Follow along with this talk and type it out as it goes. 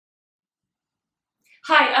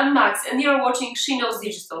Hi, I'm Max and you're watching She Knows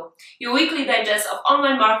Digital, your weekly digest of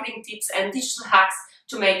online marketing tips and digital hacks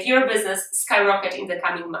to make your business skyrocket in the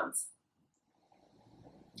coming months.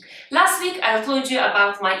 Last week I told you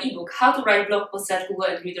about my ebook, How to Write Blog Posts that Google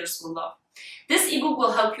and readers will love. This ebook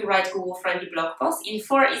will help you write Google-friendly blog posts in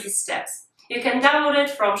 4 easy steps. You can download it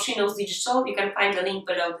from She Knows Digital. You can find the link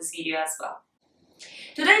below this video as well.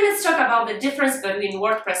 Today let's talk about the difference between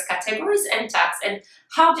WordPress categories and tags and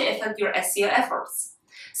how they affect your SEO efforts.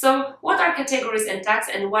 So, what are categories and tags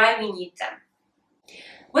and why we need them?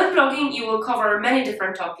 When blogging, you will cover many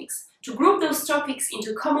different topics. To group those topics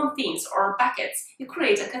into common themes or buckets, you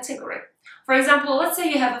create a category. For example, let's say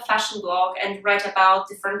you have a fashion blog and write about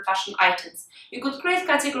different fashion items. You could create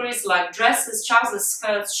categories like dresses, trousers,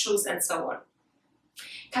 skirts, shoes, and so on.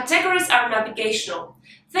 Categories are navigational.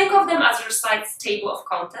 Think of them as your site's table of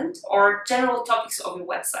content or general topics of your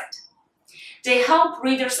website. They help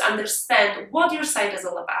readers understand what your site is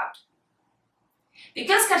all about.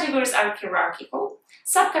 Because categories are hierarchical,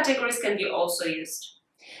 subcategories can be also used.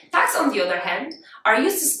 Tags, on the other hand, are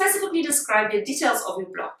used to specifically describe the details of your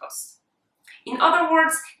blog post. In other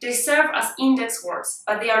words, they serve as index words,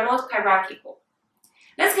 but they are not hierarchical.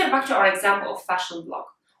 Let's get back to our example of fashion blog.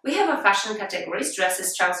 We have a fashion categories,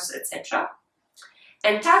 dresses, trousers, etc.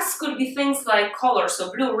 And tags could be things like colors,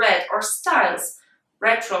 so blue, red, or styles,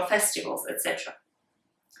 retro, festivals, etc.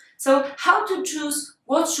 So how to choose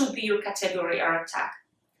what should be your category or a tag?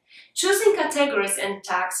 Choosing categories and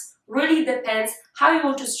tags really depends how you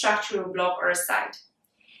want to structure your blog or a site.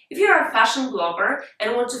 If you're a fashion blogger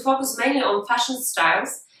and want to focus mainly on fashion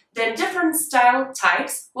styles, then different style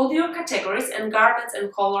types will be your categories and garments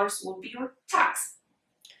and colors will be your tags.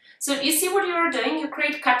 So you see what you're doing? You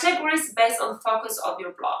create categories based on focus of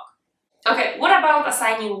your blog. Okay, what about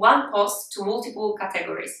assigning one post to multiple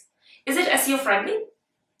categories? Is it SEO friendly?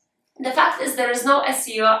 The fact is there is no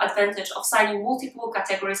SEO advantage of assigning multiple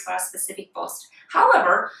categories for a specific post.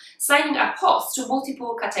 However, assigning a post to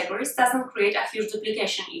multiple categories doesn't create a huge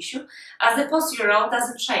duplication issue as the post URL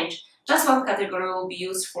doesn't change. Just one category will be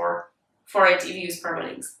used for it if you use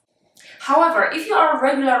permalinks. However, if you are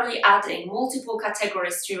regularly adding multiple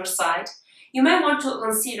categories to your site, you may want to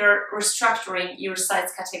consider restructuring your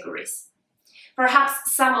site's categories.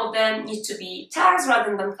 Perhaps some of them need to be tags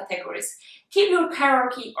rather than categories. Keep your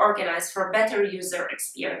hierarchy organized for better user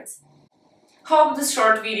experience. Hope this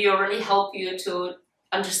short video really helped you to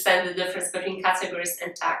understand the difference between categories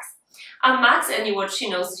and tags. I'm Max and you watch She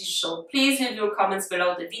Knows Digital. Please leave your comments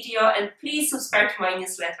below the video and please subscribe to my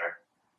newsletter.